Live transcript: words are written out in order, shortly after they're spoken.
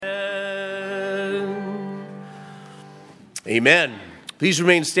Amen. Please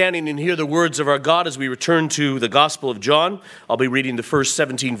remain standing and hear the words of our God as we return to the Gospel of John. I'll be reading the first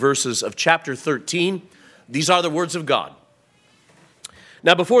 17 verses of chapter 13. These are the words of God.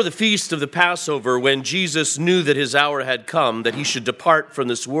 Now before the feast of the Passover, when Jesus knew that his hour had come, that he should depart from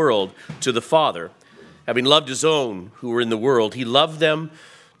this world to the Father, having loved his own who were in the world, he loved them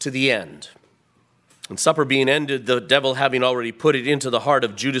to the end. And supper being ended, the devil having already put it into the heart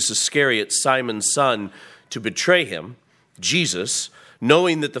of Judas Iscariot, Simon's son, to betray him, Jesus,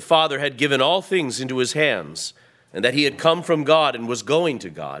 knowing that the Father had given all things into his hands, and that he had come from God and was going to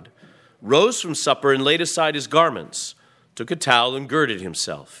God, rose from supper and laid aside his garments, took a towel and girded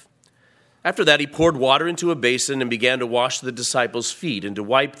himself. After that he poured water into a basin and began to wash the disciples' feet and to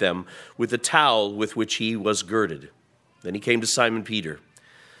wipe them with the towel with which he was girded. Then he came to Simon Peter.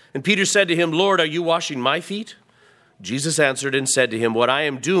 And Peter said to him, "Lord, are you washing my feet?" Jesus answered and said to him, "What I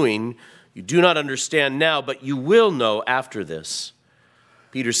am doing you do not understand now, but you will know after this."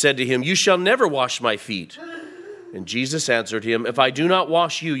 Peter said to him, "You shall never wash my feet." And Jesus answered him, "If I do not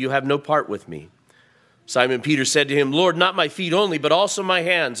wash you, you have no part with me." Simon Peter said to him, "Lord, not my feet only, but also my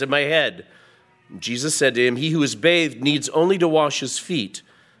hands and my head." And Jesus said to him, "He who is bathed needs only to wash his feet,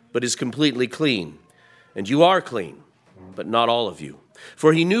 but is completely clean. And you are clean, but not all of you."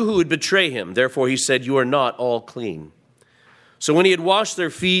 For he knew who would betray him. Therefore he said, "You are not all clean." So when he had washed their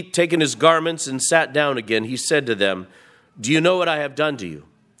feet, taken his garments, and sat down again, he said to them, "Do you know what I have done to you?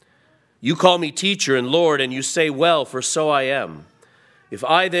 You call me teacher and Lord, and you say, 'Well, for so I am.' If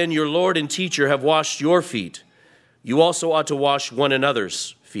I then, your Lord and teacher, have washed your feet, you also ought to wash one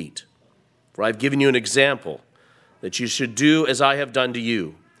another's feet. For I have given you an example, that you should do as I have done to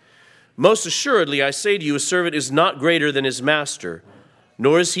you. Most assuredly, I say to you, a servant is not greater than his master,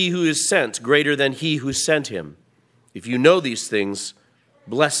 nor is he who is sent greater than he who sent him. If you know these things,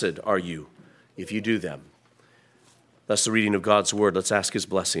 blessed are you if you do them." That's the reading of God's word. Let's ask his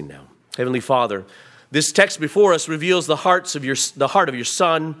blessing now. Heavenly Father, this text before us reveals the heart of your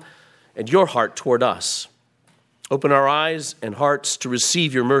Son and your heart toward us. Open our eyes and hearts to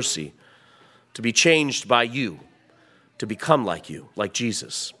receive your mercy, to be changed by you, to become like you, like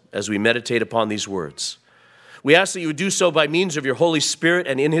Jesus, as we meditate upon these words. We ask that you would do so by means of your Holy Spirit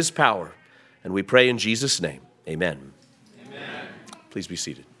and in his power. And we pray in Jesus' name. Amen. Amen. Please be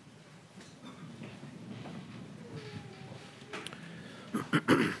seated.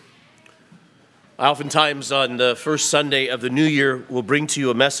 I oftentimes on the first Sunday of the new year will bring to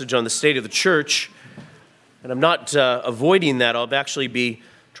you a message on the state of the church. And I'm not avoiding that. I'll actually be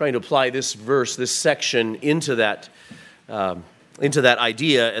trying to apply this verse, this section into that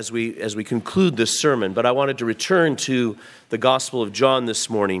idea as we conclude this sermon. But I wanted to return to the Gospel of John this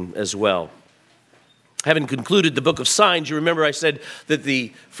morning as well. Having concluded the book of signs, you remember I said that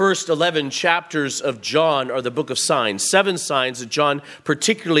the first 11 chapters of John are the book of signs. 7 signs that John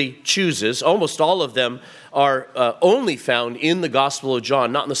particularly chooses. Almost all of them are only found in the Gospel of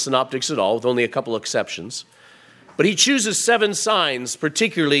John, not in the Synoptics at all, with only a couple of exceptions. But he chooses 7 signs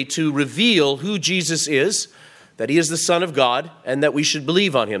particularly to reveal who Jesus is, that he is the Son of God, and that we should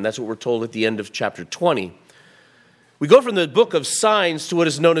believe on him. That's what we're told at the end of chapter 20. We go from the book of signs to what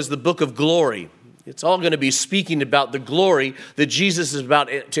is known as the book of glory. It's all going to be speaking about the glory that Jesus is about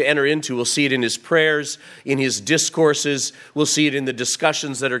to enter into. We'll see it in his prayers, in his discourses. We'll see it in the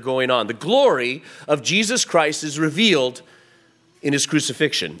discussions that are going on. The glory of Jesus Christ is revealed in his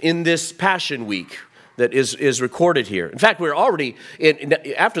crucifixion, in this Passion Week that is recorded here. In fact, we're already,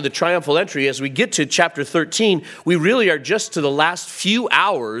 after the triumphal entry, as we get to chapter 13, we really are just to the last few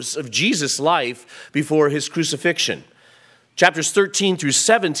hours of Jesus' life before his crucifixion. Chapters 13 through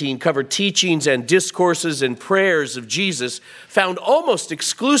 17 cover teachings and discourses and prayers of Jesus found almost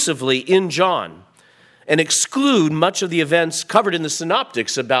exclusively in John and exclude much of the events covered in the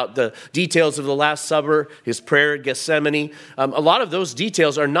Synoptics about the details of the Last Supper, his prayer at Gethsemane. A lot of those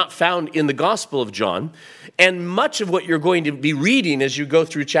details are not found in the Gospel of John. And much of what you're going to be reading as you go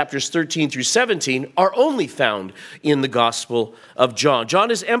through chapters 13 through 17 are only found in the Gospel of John.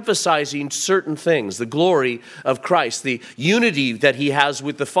 John is emphasizing certain things, the glory of Christ, the unity that he has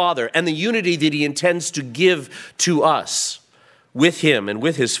with the Father, and the unity that he intends to give to us with him and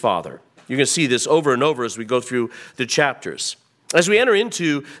with his Father. You're going to see this over and over as we go through the chapters. As we enter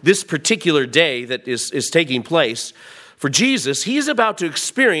into this particular day that is taking place, for Jesus, he's about to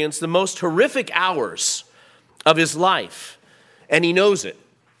experience the most horrific hours of his life, and he knows it.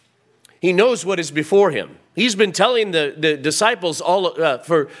 He knows what is before him. He's been telling the disciples all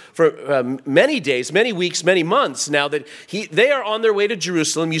for many days, many weeks, many months now that they are on their way to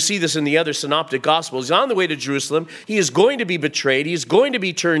Jerusalem. You see this in the other synoptic gospels. He's on the way to Jerusalem. He is going to be betrayed. He is going to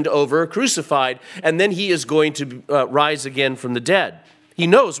be turned over, crucified, and then he is going to rise again from the dead. He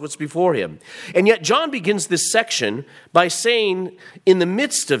knows what's before him. And yet John begins this section by saying, in the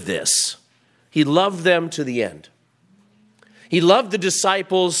midst of this, he loved them to the end. He loved the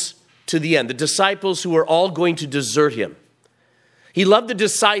disciples to the end, the disciples who were all going to desert him. He loved the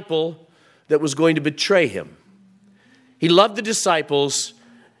disciple that was going to betray him. He loved the disciples,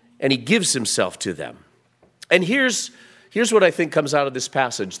 and he gives himself to them. And here's what I think comes out of this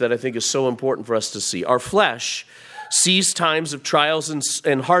passage that I think is so important for us to see. Our flesh sees times of trials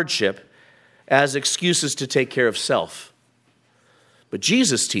and hardship as excuses to take care of self. But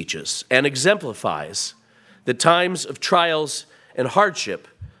Jesus teaches and exemplifies that times of trials and hardship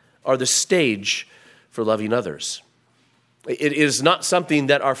are the stage for loving others. It is not something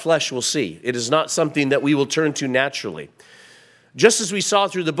that our flesh will see. It is not something that we will turn to naturally. Just as we saw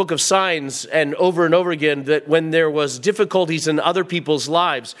through the book of signs and over again, that when there was difficulties in other people's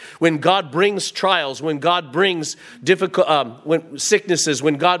lives, when God brings trials, when God brings sicknesses,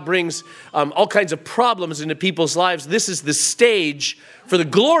 when God brings all kinds of problems into people's lives, this is the stage for the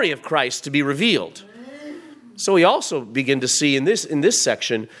glory of Christ to be revealed. So we also begin to see in this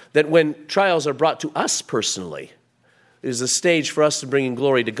section that when trials are brought to us personally, it is a stage for us to bring in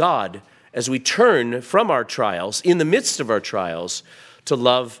glory to God as we turn from our trials, in the midst of our trials, to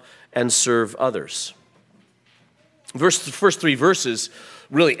love and serve others. The first three verses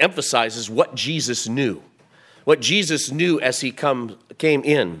really emphasizes what Jesus knew. What Jesus knew as he came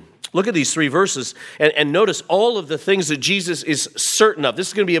in. Look at these three verses and notice all of the things that Jesus is certain of. This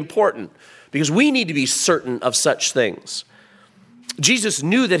is going to be important, because we need to be certain of such things. Jesus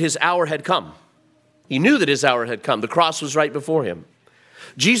knew that his hour had come. He knew that his hour had come. The cross was right before him.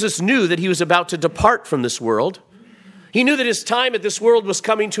 Jesus knew that he was about to depart from this world. He knew that his time at this world was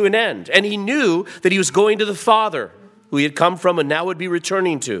coming to an end. And he knew that he was going to the Father, who he had come from and now would be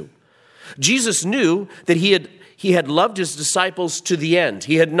returning to. Jesus knew that he had loved his disciples to the end.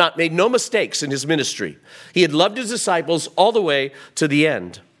 He had not made no mistakes in his ministry. He had loved his disciples all the way to the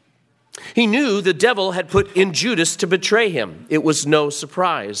end. He knew the devil had put in Judas to betray him. It was no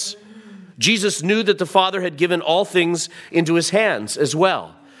surprise. Jesus knew that the Father had given all things into his hands as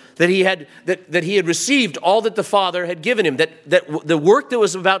well. That he had received all that the Father had given him. That the work that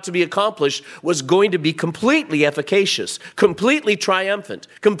was about to be accomplished was going to be completely efficacious, completely triumphant,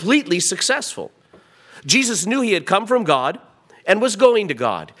 completely successful. Jesus knew he had come from God and was going to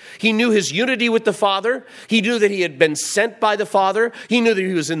God. He knew his unity with the Father. He knew that he had been sent by the Father. He knew that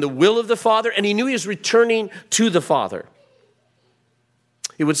he was in the will of the Father, and he knew he was returning to the Father.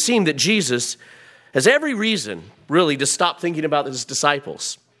 It would seem that Jesus has every reason, really, to stop thinking about his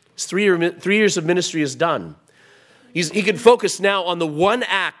disciples. His 3 years of ministry is done. He can focus now on the one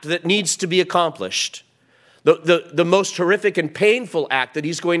act that needs to be accomplished. The most horrific and painful act that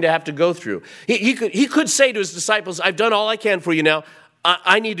he's going to have to go through. He could say to his disciples, I've done all I can for you now.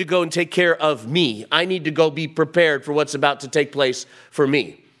 I need to go and take care of me. I need to go be prepared for what's about to take place for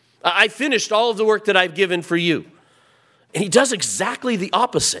me. I finished all of the work that I've given for you. And he does exactly the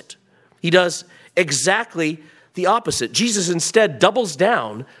opposite. He does exactly the opposite. Jesus instead doubles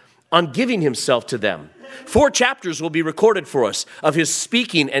down on giving himself to them. 4 chapters will be recorded for us of his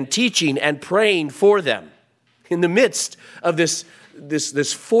speaking and teaching and praying for them in the midst of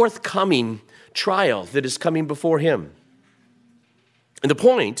this forthcoming trial that is coming before him. And the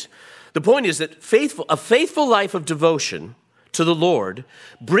point is that a faithful life of devotion to the Lord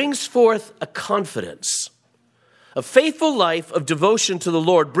brings forth a confidence. A faithful life of devotion to the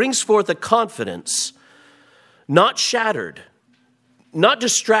Lord brings forth a confidence not shattered, not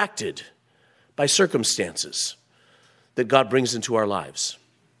distracted by circumstances that God brings into our lives.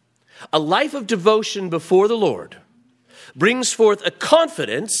 A life of devotion before the Lord brings forth a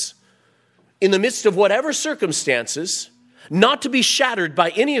confidence in the midst of whatever circumstances, not to be shattered by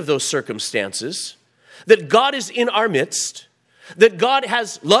any of those circumstances, that God is in our midst, that God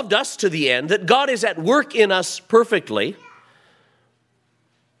has loved us to the end, that God is at work in us perfectly,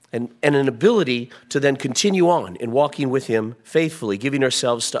 and an ability to then continue on in walking with him faithfully, giving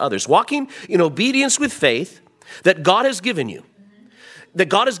ourselves to others. Walking in obedience with faith that God has given you, that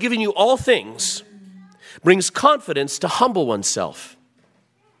God has given you all things, brings confidence to humble oneself,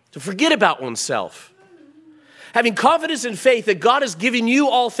 to forget about oneself. Having confidence and faith that God has given you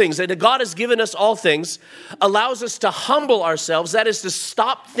all things, that God has given us all things, allows us to humble ourselves. That is to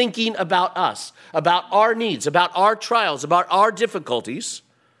stop thinking about us, about our needs, about our trials, about our difficulties,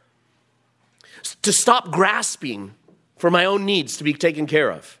 to stop grasping for my own needs to be taken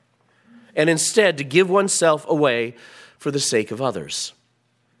care of, and instead to give oneself away for the sake of others.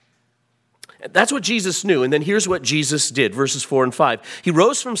 That's what Jesus knew. And then here's what Jesus did, verses 4 and 5. He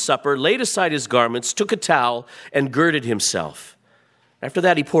rose from supper, laid aside his garments, took a towel, and girded himself. After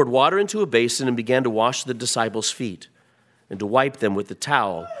that, he poured water into a basin and began to wash the disciples' feet and to wipe them with the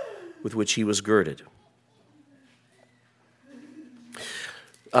towel with which he was girded.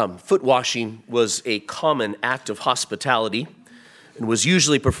 Foot washing was a common act of hospitality and was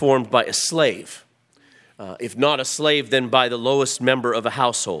usually performed by a slave. If not a slave, then by the lowest member of a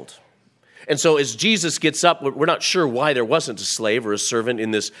household. And so as Jesus gets up, we're not sure why there wasn't a slave or a servant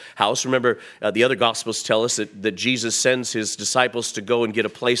in this house. Remember, the other Gospels tell us that Jesus sends his disciples to go and get a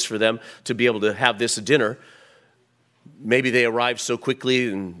place for them to be able to have this dinner. Maybe they arrived so quickly,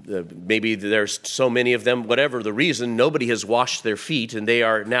 and maybe there's so many of them. Whatever the reason, nobody has washed their feet, and they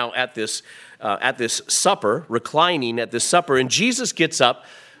are now at this supper, reclining at this supper. And Jesus gets up,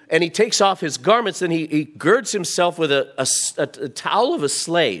 and he takes off his garments, and he girds himself with a towel of a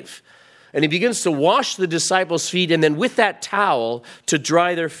slave. And he begins to wash the disciples' feet, and then with that towel to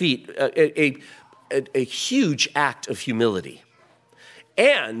dry their feet, a huge act of humility.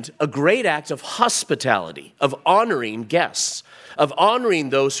 And a great act of hospitality, of honoring guests, of honoring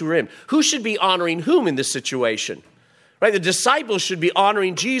those who are in. Who should be honoring whom in this situation? Right? The disciples should be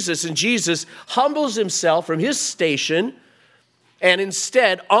honoring Jesus, and Jesus humbles himself from his station and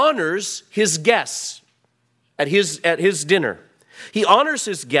instead honors his guests at his dinner. He honors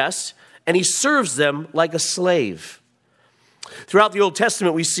his guests, and he serves them like a slave. Throughout the Old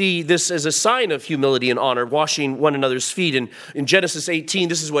Testament, we see this as a sign of humility and honor, washing one another's feet. And in Genesis 18,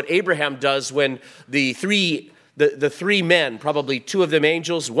 this is what Abraham does when the three men, probably two of them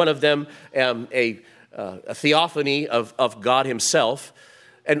angels, one of them a theophany of God himself.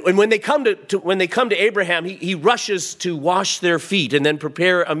 And when they come to Abraham, he rushes to wash their feet and then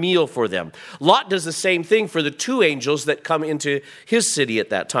prepare a meal for them. Lot does the same thing for the two angels that come into his city at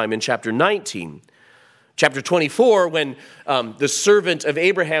that time in chapter 19. Chapter 24, when the servant of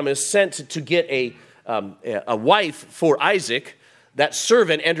Abraham is sent to get a wife for Isaac, that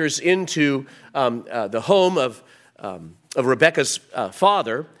servant enters into the home of Rebekah's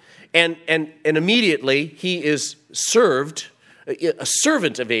father, and immediately he is served. A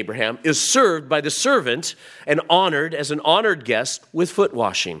servant of Abraham is served by the servant and honored as an honored guest with foot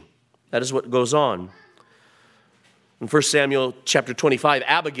washing. That is what goes on. In 1 Samuel chapter 25,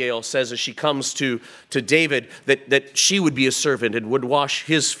 Abigail says as she comes to David that she would be a servant and would wash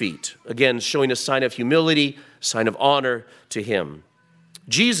his feet. Again, showing a sign of humility, a sign of honor to him.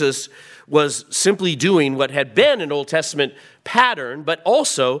 Jesus was simply doing what had been an Old Testament pattern, but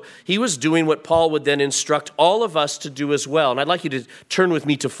also he was doing what Paul would then instruct all of us to do as well. And I'd like you to turn with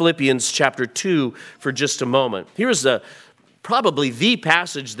me to Philippians chapter 2 for just a moment. Here's probably the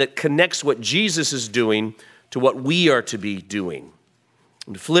passage that connects what Jesus is doing to what we are to be doing.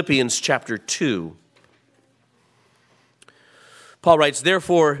 In Philippians chapter 2, Paul writes,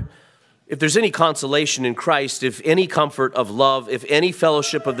 "Therefore, if there's any consolation in Christ, if any comfort of love, if any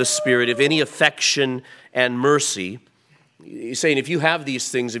fellowship of the Spirit, if any affection and mercy," he's saying if you have these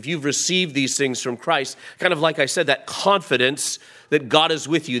things, if you've received these things from Christ, kind of like I said, that confidence that God is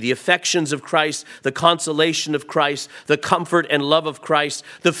with you, the affections of Christ, the consolation of Christ, the comfort and love of Christ,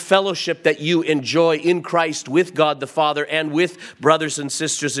 the fellowship that you enjoy in Christ with God the Father and with brothers and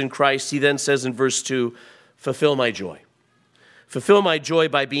sisters in Christ, he then says in verse 2, "Fulfill my joy. Fulfill my joy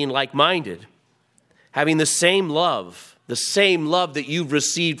by being like-minded, having the same love that you've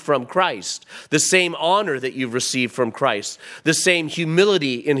received from Christ, the same honor that you've received from Christ, the same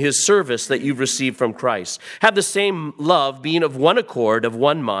humility in his service that you've received from Christ. Have the same love, being of one accord, of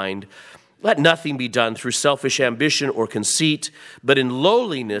one mind. Let nothing be done through selfish ambition or conceit, but in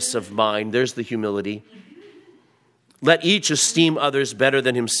lowliness of mind," there's the humility, "let each esteem others better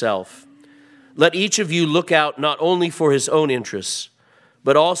than himself. Let each of you look out not only for his own interests,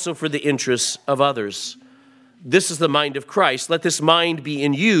 but also for the interests of others. This is the mind of Christ. Let this mind be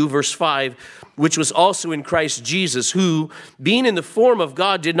in you," verse 5, "which was also in Christ Jesus, who, being in the form of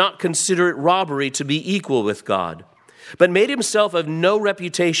God, did not consider it robbery to be equal with God, but made himself of no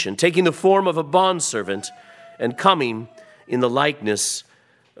reputation, taking the form of a bondservant and coming in the likeness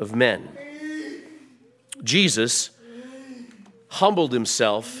of men." Jesus humbled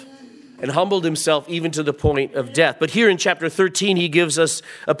himself even to the point of death. But here in chapter 13, he gives us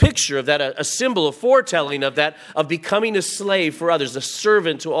a picture of that, a symbol, a foretelling of that, of becoming a slave for others, a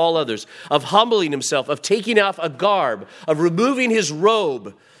servant to all others, of humbling himself, of taking off a garb, of removing his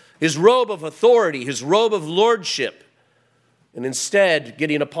robe of authority, his robe of lordship, and instead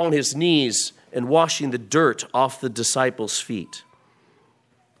getting upon his knees and washing the dirt off the disciples' feet.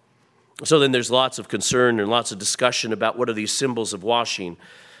 So then there's lots of concern and lots of discussion about what are these symbols of washing,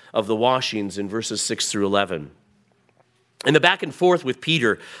 of the washings in verses 6 through 11. And the back and forth with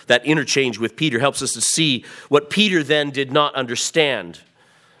Peter, that interchange with Peter, helps us to see what Peter then did not understand.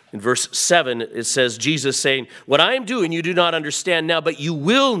 In verse 7, it says, Jesus saying, "What I am doing you do not understand now, but you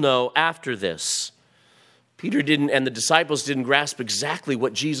will know after this." Peter didn't, and the disciples didn't grasp exactly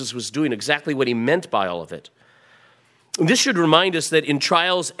what Jesus was doing, exactly what he meant by all of it. And this should remind us that in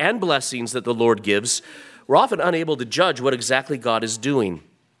trials and blessings that the Lord gives, we're often unable to judge what exactly God is doing.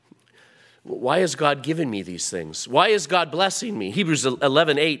 Why has God given me these things? Why is God blessing me? Hebrews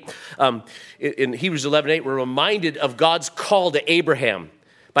 11:8. In Hebrews 11:8, we're reminded of God's call to Abraham.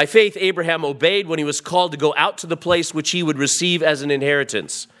 By faith, Abraham obeyed when he was called to go out to the place which he would receive as an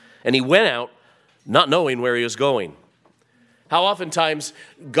inheritance. And he went out not knowing where he was going. How oftentimes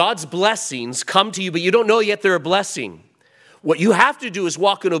God's blessings come to you, but you don't know yet they're a blessing. What you have to do is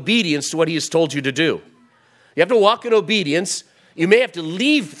walk in obedience to what he has told you to do. You have to walk in obedience. You may have to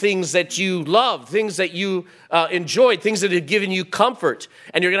leave things that you love, things that you enjoyed, things that have given you comfort,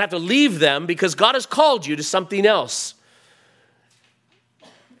 and you're going to have to leave them because God has called you to something else.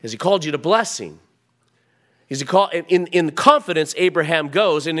 Has he called you to blessing? In confidence, Abraham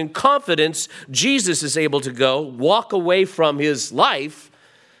goes, and in confidence, Jesus is able to go, walk away from his life.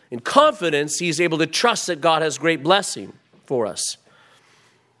 In confidence, he's able to trust that God has great blessing for us.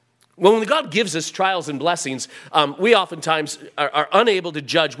 Well, when God gives us trials and blessings, we oftentimes are unable to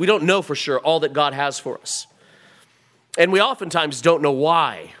judge. We don't know for sure all that God has for us. And we oftentimes don't know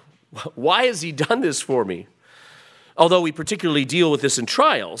why. Why has he done this for me? Although we particularly deal with this in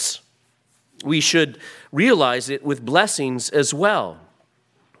trials, we should realize it with blessings as well.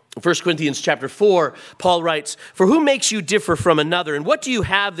 1 Corinthians chapter 4, Paul writes, "For who makes you differ from another? And what do you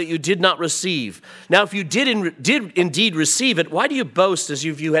have that you did not receive? Now, if you did indeed receive it, why do you boast as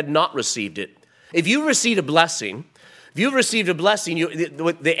if you had not received it?" If you received a blessing,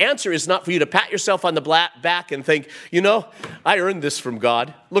 the answer is not for you to pat yourself on the back and think, I earned this from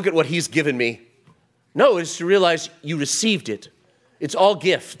God. Look at what he's given me. No, it's to realize you received it. It's all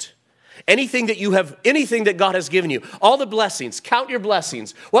gift. Anything that God has given you, all the blessings, count your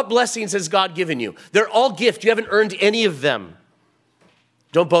blessings. What blessings has God given you? They're all gift. You haven't earned any of them.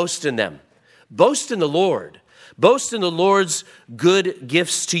 Don't boast in them. Boast in the Lord. Boast in the Lord's good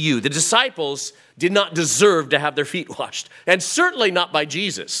gifts to you. The disciples did not deserve to have their feet washed, and certainly not by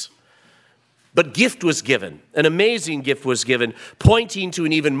Jesus. But gift was given. An amazing gift was given, pointing to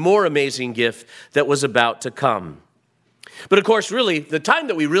an even more amazing gift that was about to come. But of course, really, the time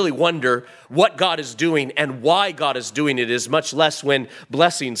that we really wonder what God is doing and why God is doing it is much less when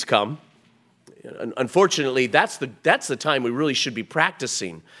blessings come. Unfortunately, that's the time we really should be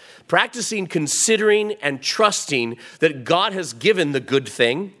practicing. Practicing, considering, and trusting that God has given the good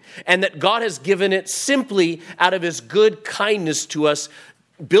thing and that God has given it simply out of his good kindness to us,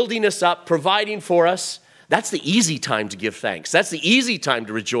 building us up, providing for us. That's the easy time to give thanks. That's the easy time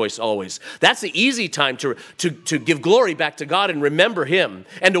to rejoice always. That's the easy time to give glory back to God and remember him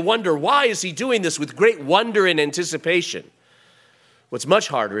and to wonder, why is he doing this with great wonder and anticipation? What's much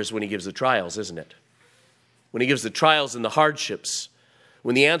harder is when he gives the trials, isn't it? When he gives the trials and the hardships,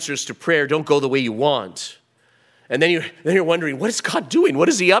 when the answers to prayer don't go the way you want. And then you're wondering, what is God doing? What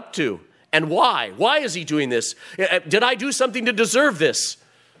is he up to? And why? Why is he doing this? Did I do something to deserve this?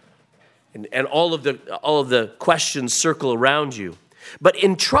 And all of the questions circle around you. But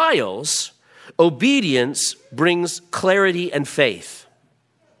in trials, obedience brings clarity and faith.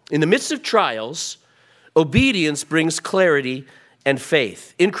 In the midst of trials, obedience brings clarity and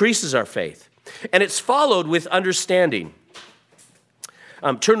faith, increases our faith. And it's followed with understanding.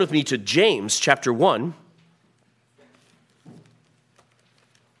 Turn with me to James chapter 1.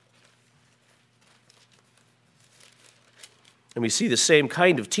 And we see the same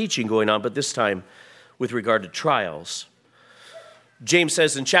kind of teaching going on, but this time with regard to trials. James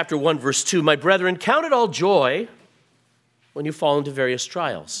says in chapter 1, verse 2, "My brethren, count it all joy when you fall into various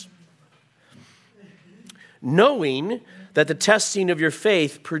trials, knowing that the testing of your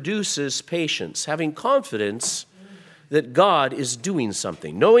faith produces patience," having confidence that God is doing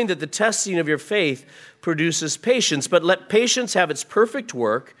something. Knowing that the testing of your faith produces patience, but let patience have its perfect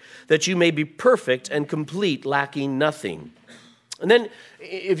work, that you may be perfect and complete, lacking nothing. And then,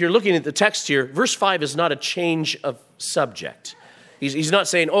 if you're looking at the text here, verse 5 is not a change of subject. He's not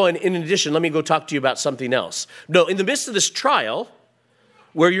saying, and in addition, let me go talk to you about something else. No, in the midst of this trial,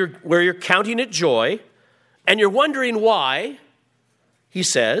 where you're counting it joy, and you're wondering why, he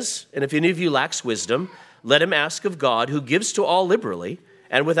says, "And if any of you lacks wisdom, let him ask of God, who gives to all liberally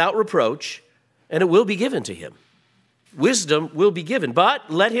and without reproach, and it will be given to him. Wisdom will be given, but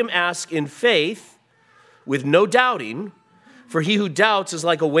let him ask in faith with no doubting, for he who doubts is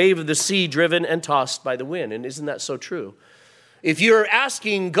like a wave of the sea driven and tossed by the wind. And isn't that so true? If you're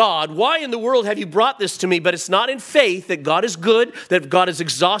asking God, why in the world have you brought this to me, but it's not in faith that God is good, that God is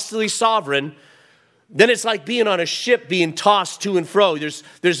exhaustively sovereign, then it's like being on a ship being tossed to and fro.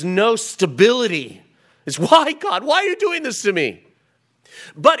 There's no stability. It's why, God? Why are you doing this to me?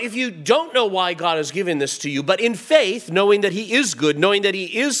 But if you don't know why God has given this to you, but in faith, knowing that he is good, knowing that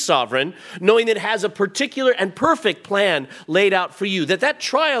he is sovereign, knowing that it has a particular and perfect plan laid out for you, that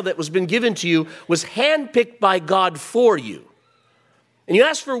trial that was been given to you was handpicked by God for you. And you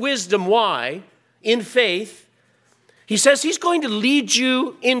ask for wisdom, why? In faith, he says he's going to lead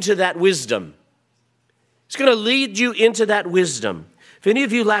you into that wisdom. He's going to lead you into that wisdom. If any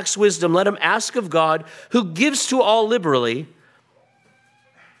of you lacks wisdom, let him ask of God, who gives to all liberally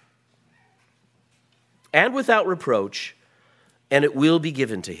and without reproach, and it will be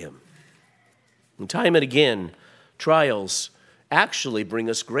given to him. And time and again, trials actually bring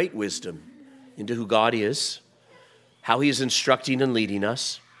us great wisdom into who God is, how he is instructing and leading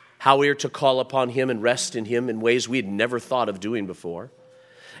us, how we are to call upon him and rest in him in ways we had never thought of doing before.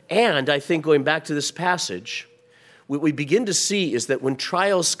 And I think going back to this passage, what we begin to see is that when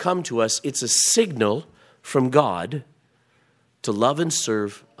trials come to us, it's a signal from God to love and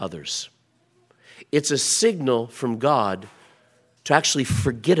serve others. It's a signal from God to actually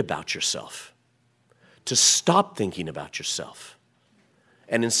forget about yourself, to stop thinking about yourself,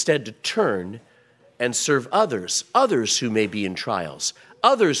 and instead to turn and serve others who may be in trials,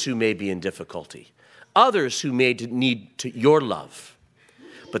 others who may be in difficulty, others who may need your love.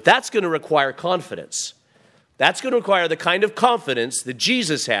 But that's going to require confidence. That's going to require the kind of confidence that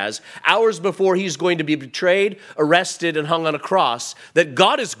Jesus has hours before he's going to be betrayed, arrested, and hung on a cross, that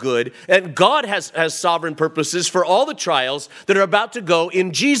God is good and God has sovereign purposes for all the trials that are about to go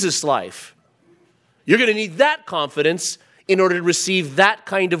in Jesus' life. You're going to need that confidence in order to receive that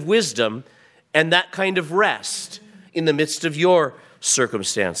kind of wisdom and that kind of rest in the midst of your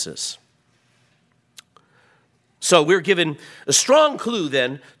circumstances. So we're given a strong clue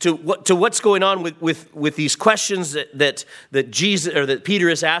then to what's going on with these questions that Jesus or that Peter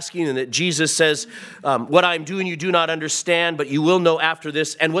is asking, and that Jesus says, "What I'm doing you do not understand, but you will know after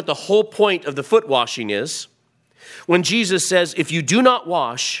this." And what the whole point of the foot washing is, when Jesus says, "If I do not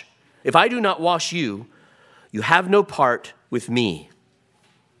wash you, you have no part with me."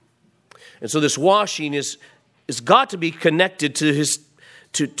 And so this washing is got to be connected to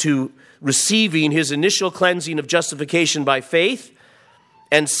to receiving his initial cleansing of justification by faith,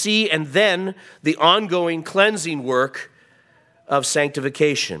 and then the ongoing cleansing work of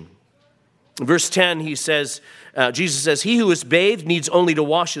sanctification. In verse 10, he says, Jesus says, "He who is bathed needs only to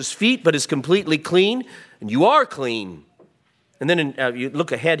wash his feet, but is completely clean, and you are clean." And then you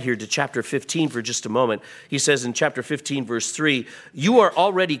look ahead here to chapter 15 for just a moment. He says in chapter 15, verse 3, "You are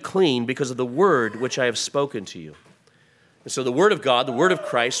already clean because of the word which I have spoken to you." And so the word of God, the word of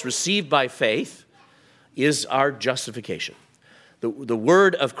Christ, received by faith, is our justification. The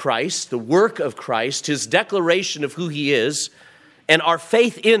word of Christ, the work of Christ, his declaration of who he is, and our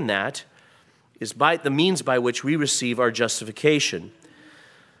faith in that is by the means by which we receive our justification.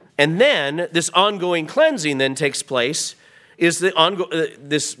 And then this ongoing cleansing then takes place. Is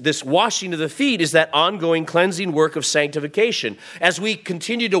this washing of the feet is that ongoing cleansing work of sanctification. As we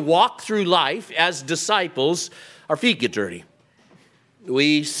continue to walk through life as disciples, our feet get dirty.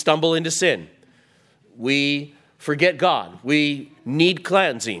 We stumble into sin. We forget God. We need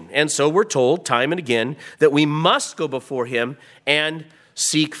cleansing. And so we're told time and again that we must go before him and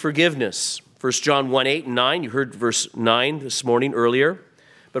seek forgiveness. 1 John 1, 8 and 9, you heard verse 9 this morning earlier.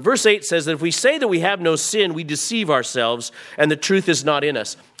 But verse 8 says that if we say that we have no sin, we deceive ourselves and the truth is not in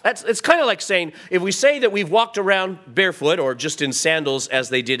us. It's kind of like saying, if we say that we've walked around barefoot or just in sandals as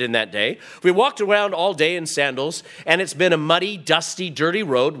they did in that day, if we walked around all day in sandals and it's been a muddy, dusty, dirty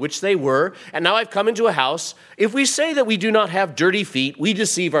road, which they were, and now I've come into a house, if we say that we do not have dirty feet, we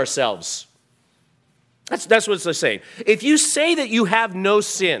deceive ourselves. That's what it's saying. If you say that you have no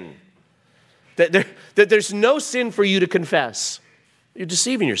sin, that there's no sin for you to confess, you're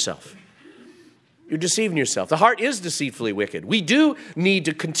deceiving yourself. You're deceiving yourself. The heart is deceitfully wicked. We do need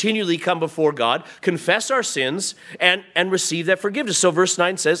to continually come before God, confess our sins, and receive that forgiveness. So verse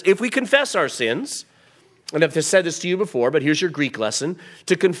 9 says, if we confess our sins, and I've said this to you before, but here's your Greek lesson.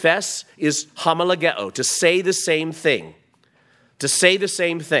 To confess is homologeo, to say the same thing. To say the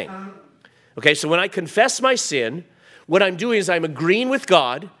same thing. Okay, so when I confess my sin, what I'm doing is I'm agreeing with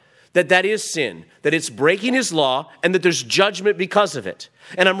God that is sin, that it's breaking his law, and that there's judgment because of it.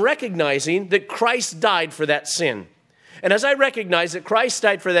 And I'm recognizing that Christ died for that sin. And as I recognize that Christ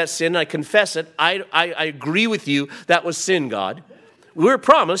died for that sin, and I confess it, I agree with you, that was sin, God. We're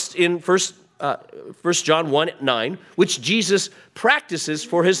promised in 1 John 1:9, which Jesus practices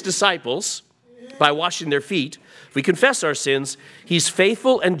for his disciples by washing their feet. If we confess our sins, he's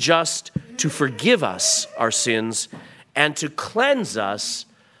faithful and just to forgive us our sins and to cleanse us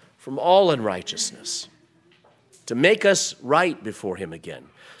from all unrighteousness, to make us right before him again,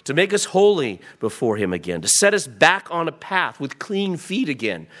 to make us holy before him again, to set us back on a path with clean feet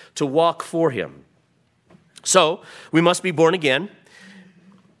again, to walk for him. So, we must be born again.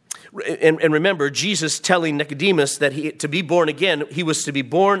 And remember, Jesus telling Nicodemus that to be born again, he was to be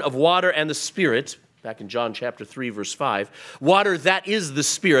born of water and the Spirit, back in John chapter 3, verse 5. Water, that is the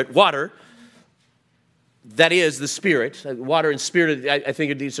Spirit. Water, that is the Spirit. Water and Spirit, I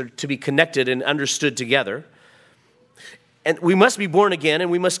think these are to be connected and understood together. And we must be born again, and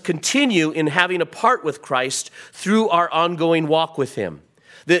we must continue in having a part with Christ through our ongoing walk with him.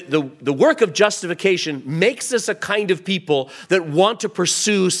 The work of justification makes us a kind of people that want to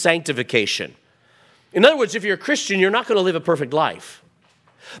pursue sanctification. In other words, if you're a Christian, you're not going to live a perfect life.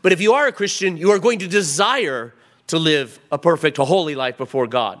 But if you are a Christian, you are going to desire to live a perfect, a holy life before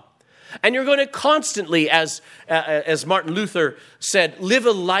God. And you're going to constantly, as Martin Luther said, live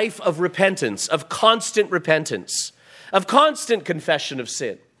a life of repentance, of constant repentance, of constant confession of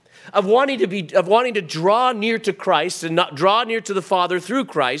sin, of wanting to draw near to Christ and not draw near to the Father through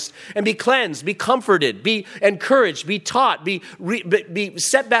Christ and be cleansed, be comforted, be encouraged, be taught, be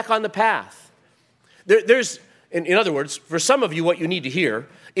set back on the path. In other words, for some of you, what you need to hear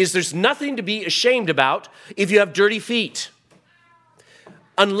is there's nothing to be ashamed about if you have dirty feet,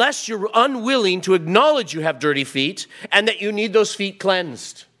 unless you're unwilling to acknowledge you have dirty feet and that you need those feet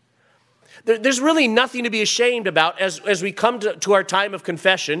cleansed. There's really nothing to be ashamed about as we come to our time of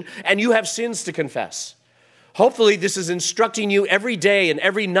confession and you have sins to confess. Hopefully this is instructing you every day and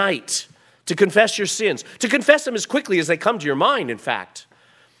every night to confess your sins, to confess them as quickly as they come to your mind, in fact.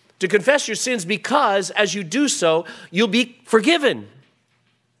 To confess your sins because as you do so, you'll be forgiven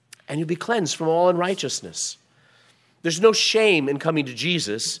and you'll be cleansed from all unrighteousness. There's no shame in coming to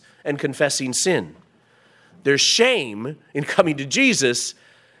Jesus and confessing sin. There's shame in coming to Jesus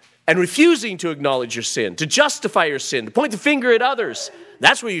and refusing to acknowledge your sin, to justify your sin, to point the finger at others.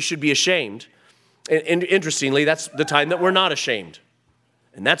 That's where you should be ashamed. And interestingly, that's the time that we're not ashamed.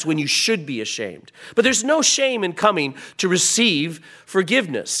 And that's when you should be ashamed. But there's no shame in coming to receive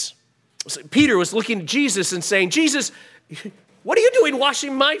forgiveness. So Peter was looking at Jesus and saying, Jesus, what are you doing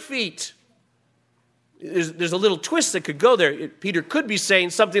washing my feet? There's a little twist that could go there. Peter could be saying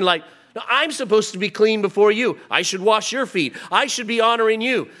something like, no, I'm supposed to be clean before you. I should wash your feet. I should be honoring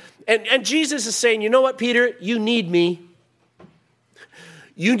you. And Jesus is saying, you know what, Peter? You need me.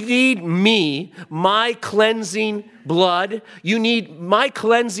 You need me, my cleansing blood. You need my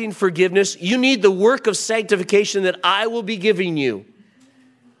cleansing forgiveness. You need the work of sanctification that I will be giving you.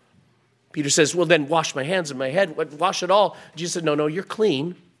 Peter says, well, then wash my hands and my head. Wash it all. Jesus said, no, you're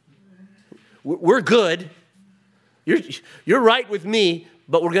clean. We're good. You're right with me,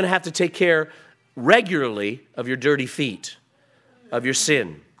 but we're going to have to take care regularly of your dirty feet, of your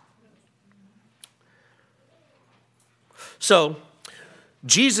sin. So,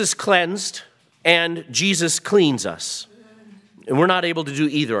 Jesus cleansed and Jesus cleans us. And we're not able to do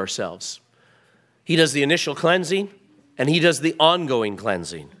either ourselves. He does the initial cleansing and he does the ongoing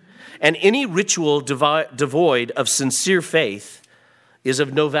cleansing. And any ritual devoid of sincere faith is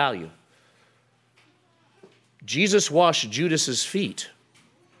of no value. Jesus washed Judas's feet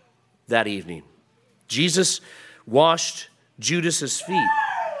that evening. Jesus washed Judas's feet.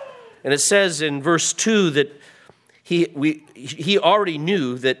 And it says in verse 2 that he already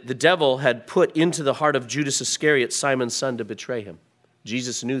knew that the devil had put into the heart of Judas Iscariot, Simon's son, to betray him.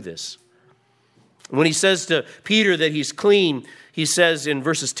 Jesus knew this. When he says to Peter that he's clean, he says in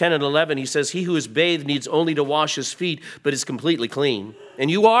verses 10 and 11, he says, he who is bathed needs only to wash his feet, but is completely clean.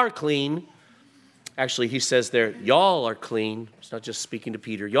 And you are clean. Actually, he says there, y'all are clean. It's not just speaking to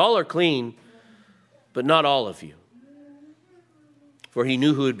Peter. Y'all are clean, but not all of you. For he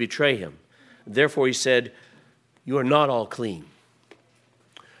knew who would betray him. Therefore, he said, you are not all clean.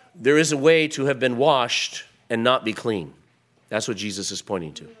 There is a way to have been washed and not be clean. That's what Jesus is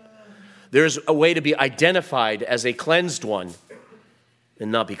pointing to. There's a way to be identified as a cleansed one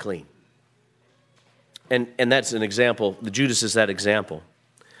and not be clean. And that's an example. The Judas is that example.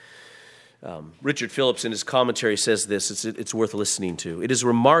 Richard Phillips in his commentary says this. It's worth listening to. It is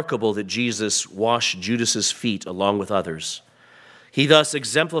remarkable that Jesus washed Judas's feet along with others. He thus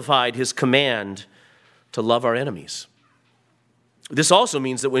exemplified his command to love our enemies. This also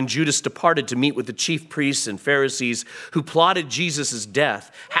means that when Judas departed to meet with the chief priests and Pharisees who plotted Jesus'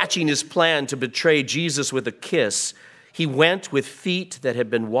 death, hatching his plan to betray Jesus with a kiss, he went with feet that had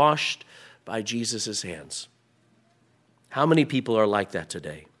been washed by Jesus' hands. How many people are like that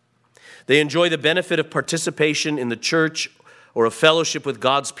today? They enjoy the benefit of participation in the church or of fellowship with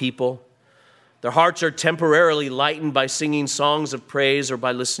God's people. Their hearts are temporarily lightened by singing songs of praise or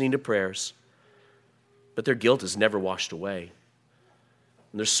by listening to prayers. But their guilt is never washed away,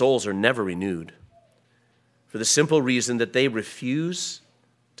 and their souls are never renewed, for the simple reason that they refuse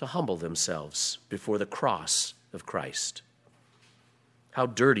to humble themselves before the cross of Christ. How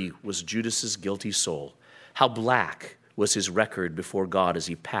dirty was Judas's guilty soul. How black was his record before God as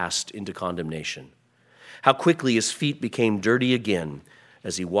he passed into condemnation. How quickly his feet became dirty again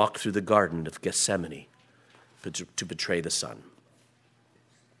as he walked through the Garden of Gethsemane to betray the Son.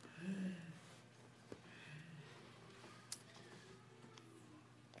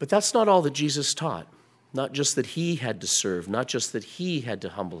 But that's not all that Jesus taught. Not just that he had to serve, not just that he had to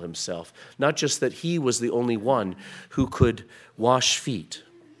humble himself, not just that he was the only one who could wash feet,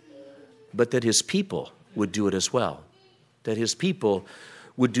 but that his people would do it as well. That his people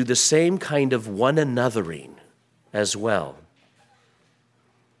would do the same kind of one anothering as well.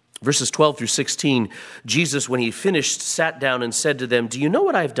 Verses 12 through 16, Jesus, when he finished, sat down and said to them, "Do you know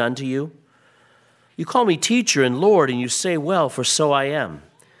what I have done to you? You call me teacher and Lord, and you say, well, for so I am.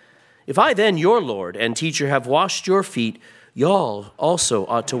 If I then, your Lord and teacher, have washed your feet, y'all also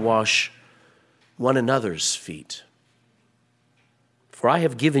ought to wash one another's feet. For I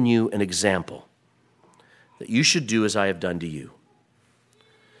have given you an example that you should do as I have done to you."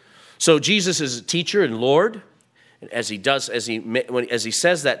 So Jesus is teacher and Lord. As he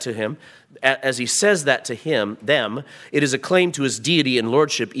says that to them, it is a claim to his deity and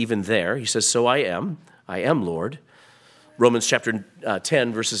lordship even there. He says, "So I am Lord." Romans chapter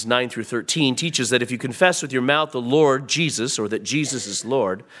 10, verses 9 through 13 teaches that if you confess with your mouth the Lord Jesus, or that Jesus is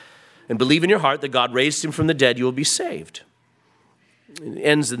Lord, and believe in your heart that God raised him from the dead, you will be saved. It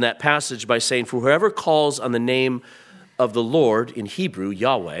ends in that passage by saying, "For whoever calls on the name of the Lord," in Hebrew,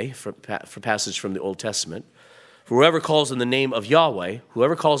 Yahweh, for passage from the Old Testament, "for whoever calls on the name of Yahweh,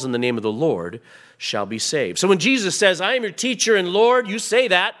 whoever calls on the name of the Lord, shall be saved." So when Jesus says, "I am your teacher and Lord," you say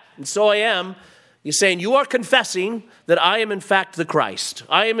that, and so I am. He's saying you are confessing that I am in fact the Christ.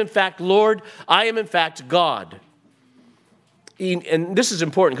 I am in fact Lord. I am in fact God. And this is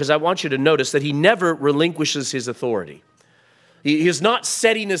important because I want you to notice that he never relinquishes his authority. He is not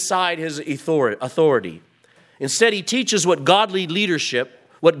setting aside his authority. Instead, he teaches what godly leadership,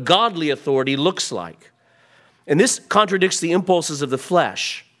 what godly authority looks like. And this contradicts the impulses of the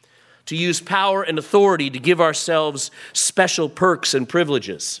flesh to use power and authority to give ourselves special perks and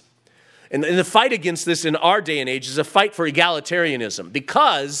privileges. And the fight against this in our day and age is a fight for egalitarianism,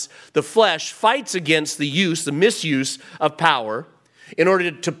 because the flesh fights against the misuse of power in order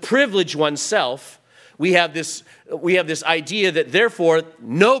to privilege oneself. We have this idea that therefore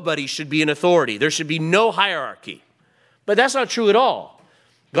nobody should be in authority. There should be no hierarchy. But that's not true at all.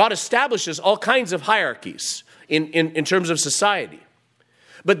 God establishes all kinds of hierarchies in terms of society.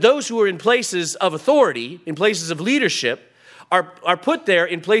 But those who are in places of authority, in places of leadership, are put there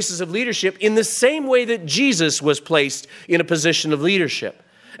in places of leadership in the same way that Jesus was placed in a position of leadership.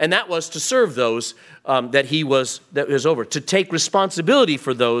 And that was to serve those that he was over, to take responsibility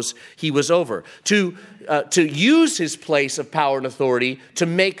for those he was over, to use his place of power and authority to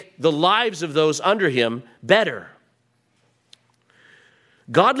make the lives of those under him better.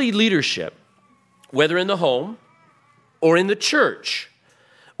 Godly leadership, whether in the home or in the church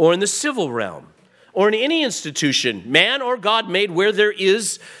or in the civil realm, or in any institution, man or God-made, where there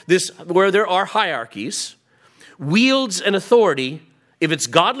are hierarchies, wields an authority. If it's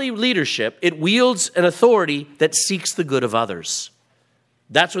godly leadership, it wields an authority that seeks the good of others.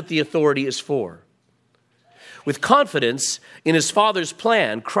 That's what the authority is for. With confidence in his Father's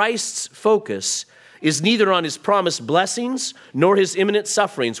plan, Christ's focus is neither on his promised blessings nor his imminent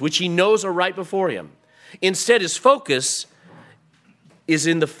sufferings, which he knows are right before him. Instead, his focus is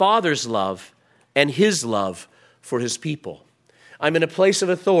in the Father's love and his love for his people. I'm in a place of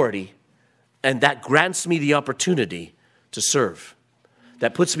authority, and that grants me the opportunity to serve.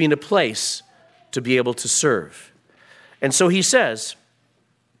 That puts me in a place to be able to serve. And so he says,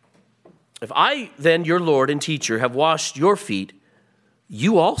 "If I then, your Lord and teacher, have washed your feet,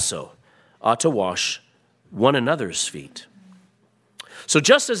 you also ought to wash one another's feet." So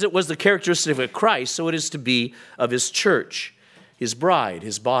just as it was the characteristic of Christ, so it is to be of his church, his bride,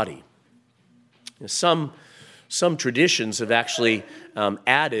 his body. Some some traditions have actually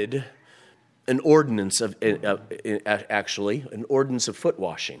added an ordinance of an ordinance of foot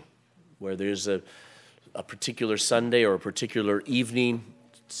washing, where there's a particular Sunday or a particular evening,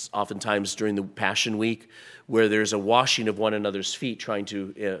 oftentimes during the Passion Week, where there's a washing of one another's feet, trying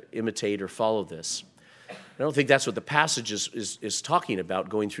to imitate or follow this. I don't think that's what the passage is talking about,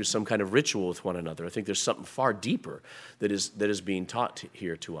 going through some kind of ritual with one another. I think there's something far deeper that is being taught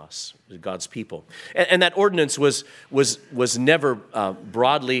here to us, God's people. And that ordinance was never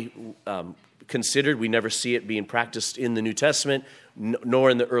broadly considered. We never see it being practiced in the New Testament,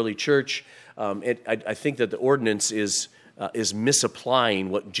 nor in the early church. I think that the ordinance is misapplying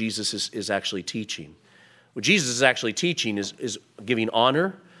what Jesus is actually teaching. What Jesus is actually teaching is giving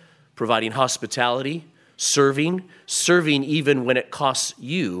honor, providing hospitality, serving even when it costs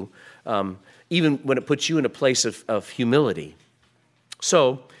you, even when it puts you in a place of humility.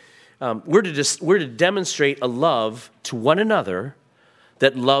 So we're to demonstrate a love to one another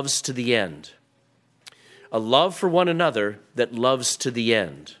that loves to the end. A love for one another that loves to the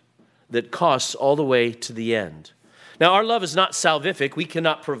end, that costs all the way to the end. Now, our love is not salvific. We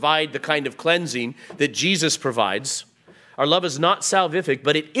cannot provide the kind of cleansing that Jesus provides. Our love is not salvific,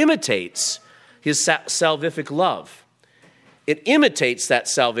 but it imitates his salvific love. It imitates that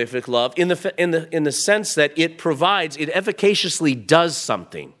salvific love in the sense that it efficaciously does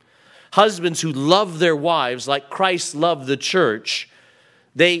something. Husbands who love their wives like Christ loved the church,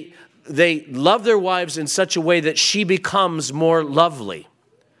 they love their wives in such a way that she becomes more lovely.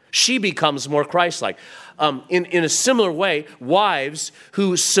 She becomes more Christ-like. In a similar way, wives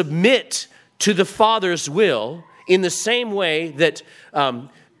who submit to the Father's will in the same way that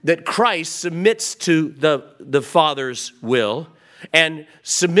Christ submits to the Father's will, and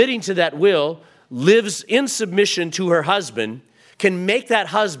submitting to that will, lives in submission to her husband, can make that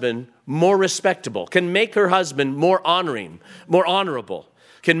husband more respectable, can make her husband more honoring, more honorable,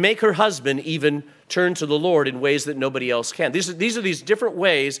 can make her husband even turn to the Lord in ways that nobody else can. These are these different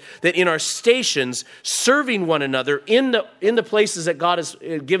ways that in our stations, serving one another in the places that God has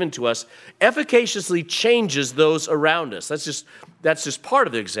given to us, efficaciously changes those around us. That's just part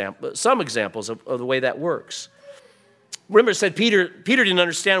of the example, some examples of the way that works. Remember, it said Peter didn't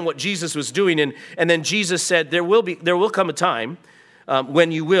understand what Jesus was doing, and then Jesus said, there will come a time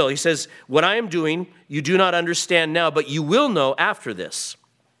when you will. He says, what I am doing, you do not understand now, but you will know after this.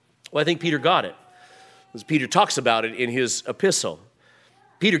 Well, I think Peter got it, as Peter talks about it in his epistle.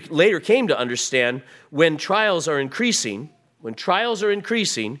 Peter later came to understand when trials are increasing,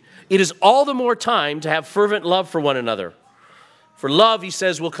 it is all the more time to have fervent love for one another. For love, he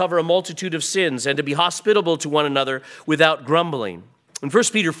says, will cover a multitude of sins, and to be hospitable to one another without grumbling. In 1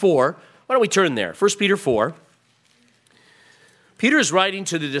 Peter 4, why don't we turn there? 1 Peter 4. Peter is writing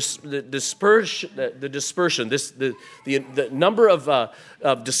to the dispersion, the number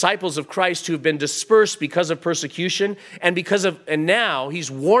of disciples of Christ who have been dispersed because of persecution, and now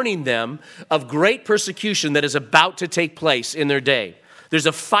he's warning them of great persecution that is about to take place in their day. There's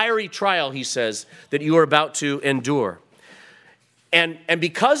a fiery trial, he says, that you are about to endure. And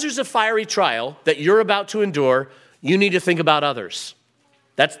because there's a fiery trial that you're about to endure, you need to think about others.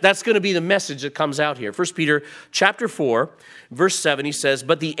 That's going to be the message that comes out here. 1 Peter chapter 4, verse 7, he says,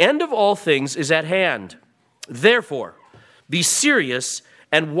 but the end of all things is at hand. Therefore, be serious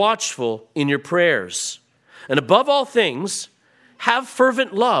and watchful in your prayers. And above all things, have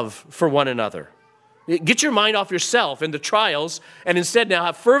fervent love for one another. Get your mind off yourself and the trials, and instead now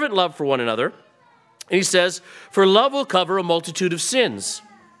have fervent love for one another. And he says, for love will cover a multitude of sins.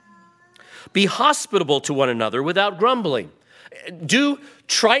 Be hospitable to one another without grumbling. Do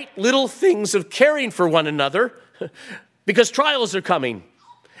trite little things of caring for one another because trials are coming,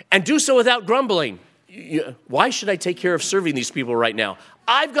 and do so without grumbling. Why should I take care of serving these people right now?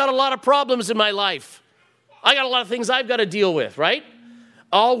 I've got a lot of problems in my life. I got a lot of things I've got to deal with, right?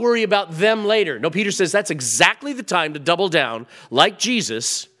 I'll worry about them later. No, Peter says that's exactly the time to double down like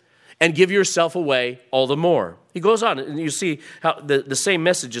Jesus and give yourself away all the more. He goes on, and you see how the same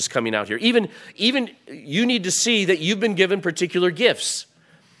message is coming out here. Even you need to see that you've been given particular gifts.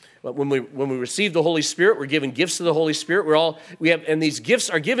 When we receive the Holy Spirit, we're given gifts to the Holy Spirit. And these gifts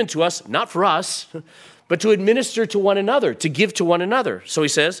are given to us, not for us, but to administer to one another, to give to one another. So he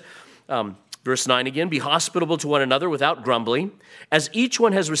says, verse 9 again, be hospitable to one another without grumbling. As each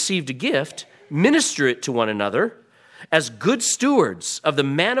one has received a gift, minister it to one another as good stewards of the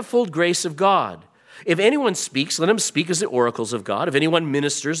manifold grace of God. If anyone speaks, let him speak as the oracles of God. If anyone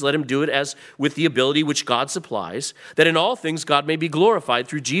ministers, let him do it as with the ability which God supplies, that in all things God may be glorified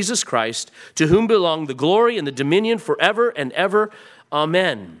through Jesus Christ, to whom belong the glory and the dominion forever and ever.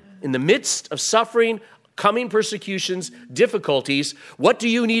 Amen. In the midst of suffering, coming persecutions, difficulties, what do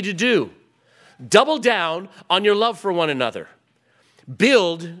you need to do? Double down on your love for one another.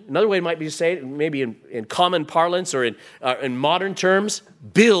 Build, another way might be to say it, maybe in common parlance or in modern terms,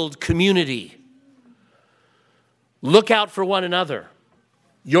 build community. Look out for one another.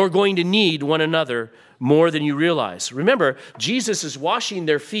 You're going to need one another more than you realize. Remember, Jesus is washing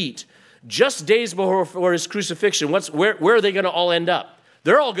their feet just days before his crucifixion. Where are they going to all end up?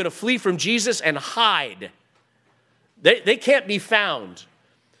 They're all going to flee from Jesus and hide. They can't be found.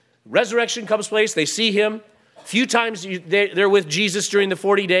 Resurrection comes place, they see him. A few times they're with Jesus during the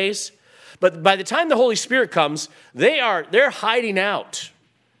 40 days. But by the time the Holy Spirit comes, they're hiding out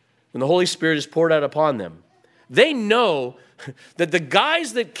when the Holy Spirit is poured out upon them. They know that the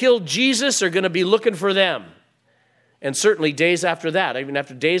guys that killed Jesus are going to be looking for them. And certainly days after that, even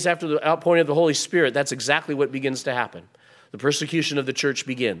days after the outpouring of the Holy Spirit, that's exactly what begins to happen. The persecution of the church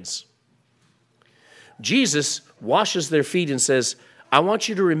begins. Jesus washes their feet and says, I want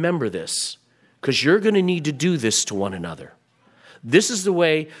you to remember this, because you're going to need to do this to one another. This is the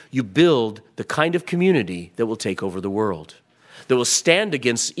way you build the kind of community that will take over the world, that will stand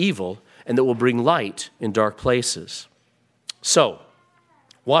against evil, and that will bring light in dark places. So,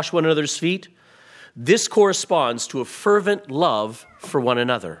 wash one another's feet. This corresponds to a fervent love for one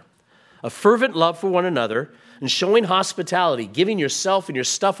another. A fervent love for one another and showing hospitality, giving yourself and your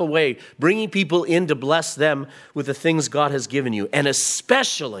stuff away, bringing people in to bless them with the things God has given you, and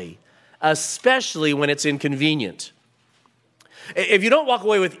especially when it's inconvenient. If you don't walk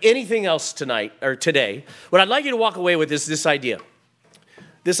away with anything else tonight or today, what I'd like you to walk away with is this idea.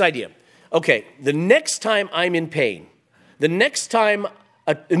 Okay, the next time I'm in pain, the next time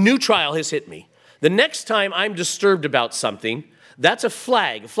a new trial has hit me, the next time I'm disturbed about something, that's a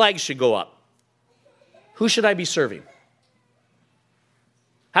flag. A flag should go up. Who should I be serving?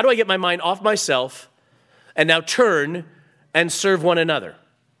 How do I get my mind off myself and now turn and serve one another?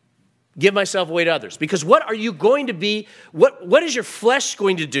 Give myself away to others. Because what are you going to be, what is your flesh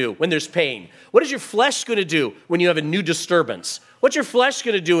going to do when there's pain? What is your flesh going to do when you have a new disturbance? What's your flesh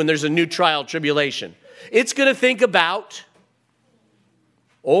going to do when there's a new trial, tribulation? It's going to think about,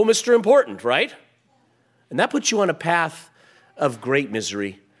 oh, Mr. Important, right? And that puts you on a path of great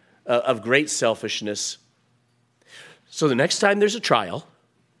misery, of great selfishness. So the next time there's a trial,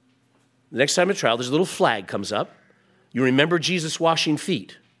 there's a little flag comes up. You remember Jesus washing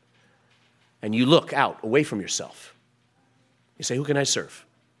feet. And you look out, away from yourself. You say, who can I serve?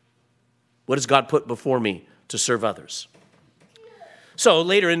 What has God put before me to serve others? So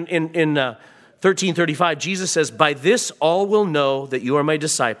later in 13:35, Jesus says, by this all will know that you are my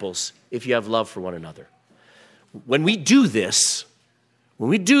disciples if you have love for one another. When we do this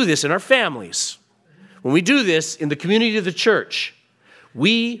in our families, when we do this in the community of the church,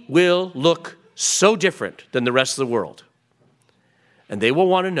 we will look so different than the rest of the world. And they will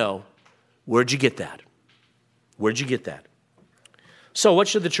want to know, where'd you get that? Where'd you get that? So what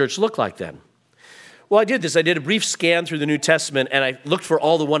should the church look like then? Well, I did this. I did a brief scan through the New Testament, and I looked for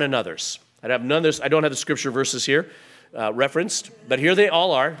all the one anoters. I don't have the scripture verses here referenced, but here they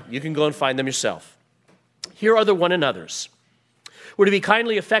all are. You can go and find them yourself. Here are the one anoters. We're to be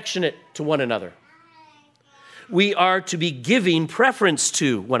kindly affectionate to one another. We are to be giving preference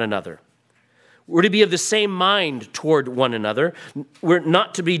to one another. We're to be of the same mind toward one another. We're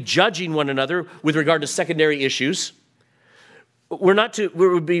not to be judging one another with regard to secondary issues. We're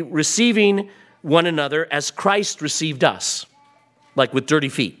to be receiving one another as Christ received us, like with dirty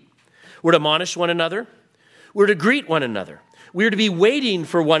feet. We're to admonish one another. We're to greet one another. We're to be waiting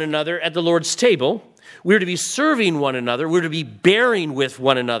for one another at the Lord's table. We're to be serving one another. We're to be bearing with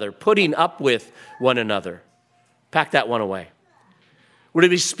one another, putting up with one another. Pack that one away. We're to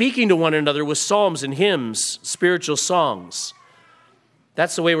be speaking to one another with psalms and hymns, spiritual songs.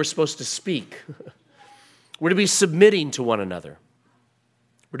 That's the way we're supposed to speak. We're to be submitting to one another.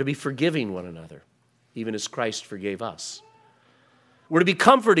 We're to be forgiving one another, even as Christ forgave us. We're to be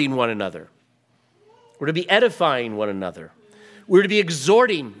comforting one another. We're to be edifying one another. We're to be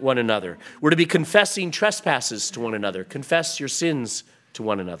exhorting one another. We're to be confessing trespasses to one another. Confess your sins to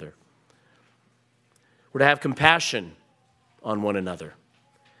one another. We're to have compassion on one another.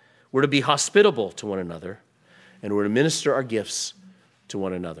 We're to be hospitable to one another, and we're to minister our gifts to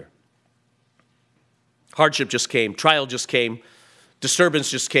one another. Hardship just came, trial just came, disturbance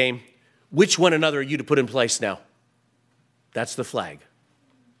just came. Which one another are you to put in place now? That's the flag.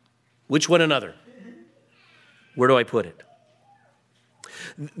 Which one another? Where do I put it?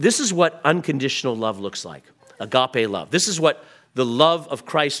 This is what unconditional love looks like, agape love. This is what the love of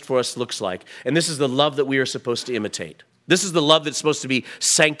Christ for us looks like, and this is the love that we are supposed to imitate. This is the love that's supposed to be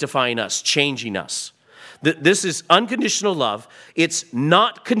sanctifying us, changing us. This is unconditional love. It's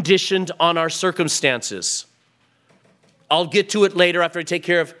not conditioned on our circumstances. I'll get to it later after I take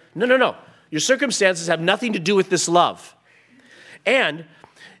care of... No. Your circumstances have nothing to do with this love. And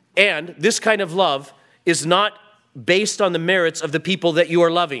this kind of love is not based on the merits of the people that you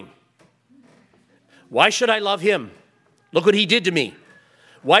are loving. Why should I love him? Look what he did to me.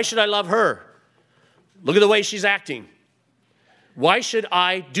 Why should I love her? Look at the way she's acting. Why should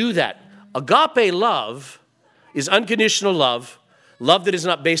I do that? Agape love is unconditional love, love that is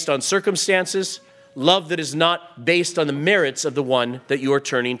not based on circumstances, love that is not based on the merits of the one that you are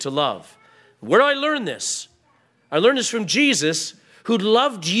turning to love. Where do I learn this? I learned this from Jesus, who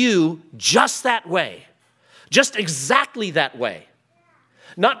loved you just that way, just exactly that way,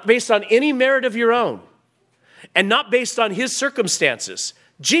 not based on any merit of your own, and not based on his circumstances.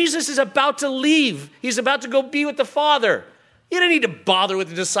 Jesus is about to leave. He's about to go be with the Father. He didn't need to bother with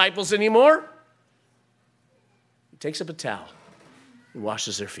the disciples anymore. He takes up a towel and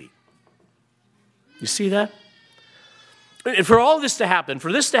washes their feet. You see that? And for all this to happen,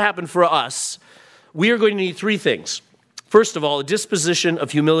 for this to happen for us, we are going to need three things. First of all, a disposition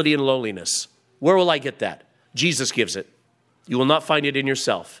of humility and lowliness. Where will I get that? Jesus gives it. You will not find it in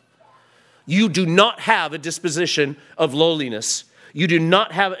yourself. You do not have a disposition of lowliness. You do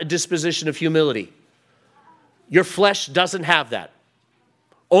not have a disposition of humility. Your flesh doesn't have that.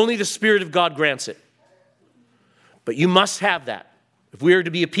 Only the Spirit of God grants it. But you must have that if we are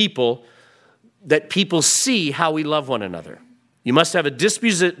to be a people that people see how we love one another. You must have a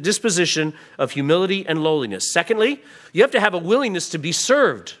disposition of humility and lowliness. Secondly, you have to have a willingness to be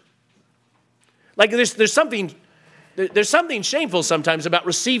served. Like there's something shameful sometimes about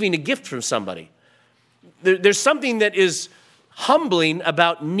receiving a gift from somebody. There's something that is humbling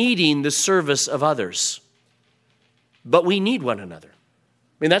about needing the service of others. But we need one another.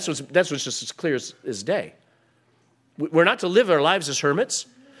 I mean, that's what's just as clear as day. We're not to live our lives as hermits.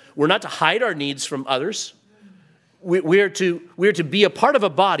 We're not to hide our needs from others. We are to be a part of a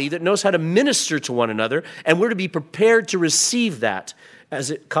body that knows how to minister to one another, and we're to be prepared to receive that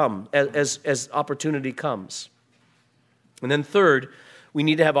as opportunity comes. And then third, we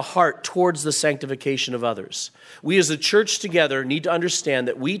need to have a heart towards the sanctification of others. We as a church together need to understand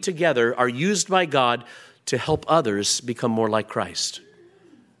that we together are used by God to help others become more like Christ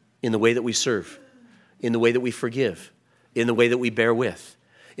in the way that we serve, in the way that we forgive, in the way that we bear with,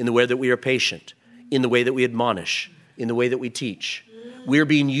 in the way that we are patient, in the way that we admonish, in the way that we teach. We're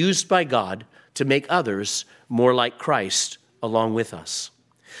being used by God to make others more like Christ along with us.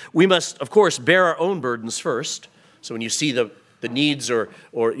 We must, of course, bear our own burdens first. So when you see the needs or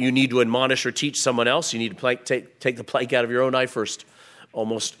you need to admonish or teach someone else, you need to take the plank out of your own eye first,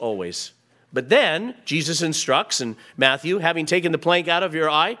 almost always. But then Jesus instructs in Matthew, having taken the plank out of your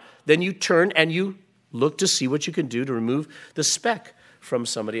eye, then you turn and you look to see what you can do to remove the speck from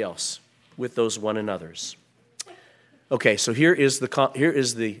somebody else with those one another's. Okay, so here is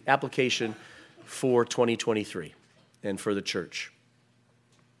the application for 2023 and for the church.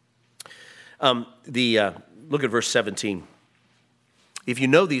 Look at verse 17. If you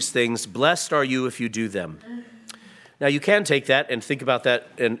know these things, blessed are you if you do them. Now you can take that and think about that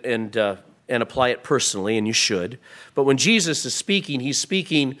and apply it personally, and you should. But when Jesus is speaking, he's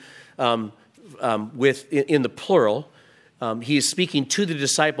speaking in the plural. He is speaking to the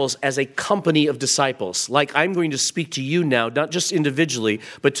disciples as a company of disciples. Like I'm going to speak to you now, not just individually,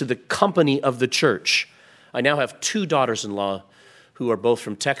 but to the company of the church. I now have 2 daughters-in-law who are both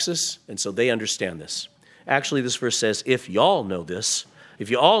from Texas, and so they understand this. Actually, this verse says, if y'all know this,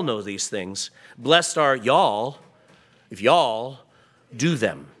 if you all know these things, blessed are y'all if y'all do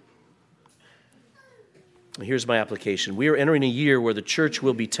them. Here's my application. We are entering a year where the church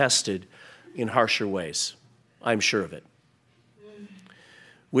will be tested in harsher ways. I'm sure of it.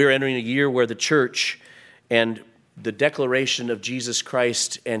 We're entering a year where the church and the declaration of Jesus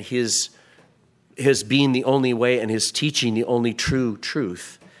Christ and his being the only way and his teaching the only true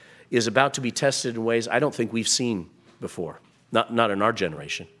truth is about to be tested in ways I don't think we've seen before. Not in our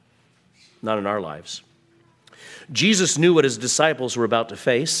generation. Not in our lives. Jesus knew what his disciples were about to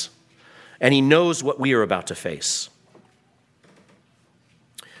face, and he knows what we are about to face.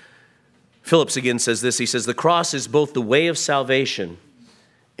 Phillips again says this. He says, the cross is both the way of salvation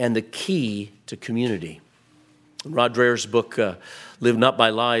and the key to community. In Rod Dreher's book, Live Not by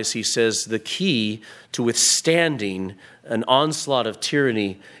Lies, he says the key to withstanding an onslaught of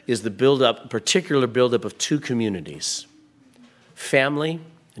tyranny is the particular buildup of 2 communities, family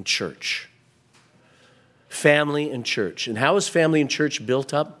and church. Family and church. And how is family and church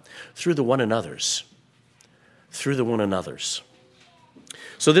built up? Through the one another's. Through the one another's.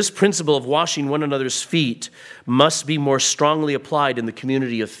 So this principle of washing one another's feet must be more strongly applied in the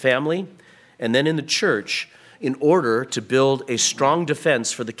community of family and then in the church in order to build a strong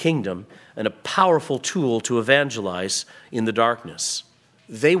defense for the kingdom and a powerful tool to evangelize in the darkness.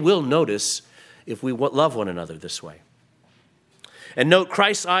 They will notice if we love one another this way. And note,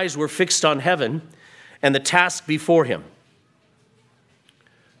 Christ's eyes were fixed on heaven and the task before him.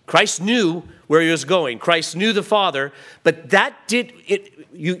 Christ knew where he was going. Christ knew the Father, but that did it.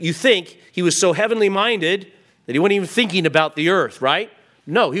 You think he was so heavenly minded that he wasn't even thinking about the earth, right?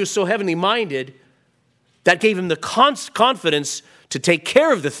 No, he was so heavenly minded that gave him the confidence to take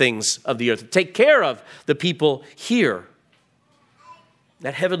care of the things of the earth, to take care of the people here.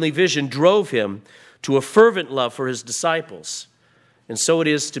 That heavenly vision drove him to a fervent love for his disciples. And so it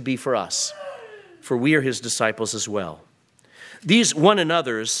is to be for us, for we are his disciples as well. These one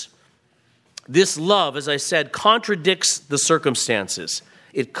another's, this love, as I said, contradicts the circumstances.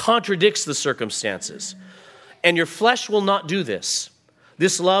 It contradicts the circumstances. And your flesh will not do this.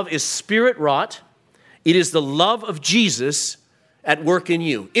 This love is spirit-wrought. It is the love of Jesus at work in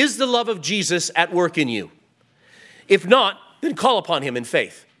you. Is the love of Jesus at work in you? If not, then call upon him in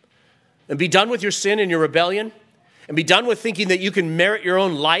faith. And be done with your sin and your rebellion. And be done with thinking that you can merit your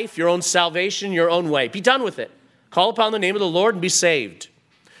own life, your own salvation, your own way. Be done with it. Call upon the name of the Lord and be saved.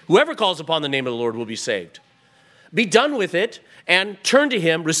 Whoever calls upon the name of the Lord will be saved. Be done with it and turn to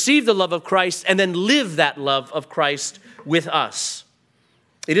him, receive the love of Christ, and then live that love of Christ with us.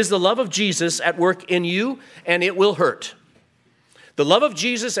 It is the love of Jesus at work in you, and it will hurt. The love of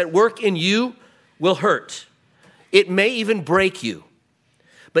Jesus at work in you will hurt. It may even break you.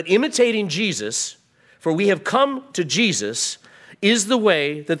 But imitating Jesus, for we have come to Jesus, is the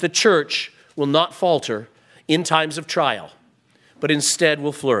way that the church will not falter in times of trial, but instead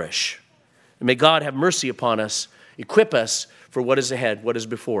will flourish. And may God have mercy upon us, equip us for what is ahead, what is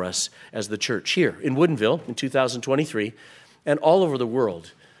before us as the church here in Woodinville in 2023 and all over the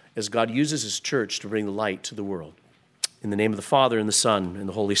world as God uses his church to bring the light to the world. In the name of the Father and the Son and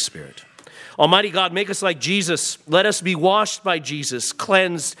the Holy Spirit. Almighty God, make us like Jesus. Let us be washed by Jesus,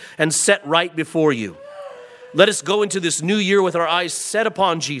 cleansed and set right before you. Let us go into this new year with our eyes set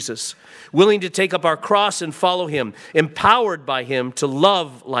upon Jesus, willing to take up our cross and follow him, empowered by him to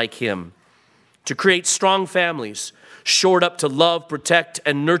love like him, to create strong families, shored up to love, protect,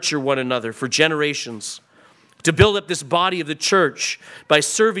 and nurture one another for generations, to build up this body of the church by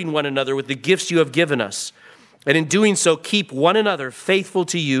serving one another with the gifts you have given us, and in doing so, keep one another faithful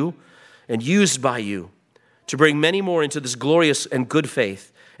to you and used by you to bring many more into this glorious and good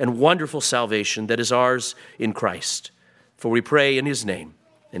faith and wonderful salvation that is ours in Christ. For we pray in his name,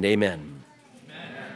 and amen.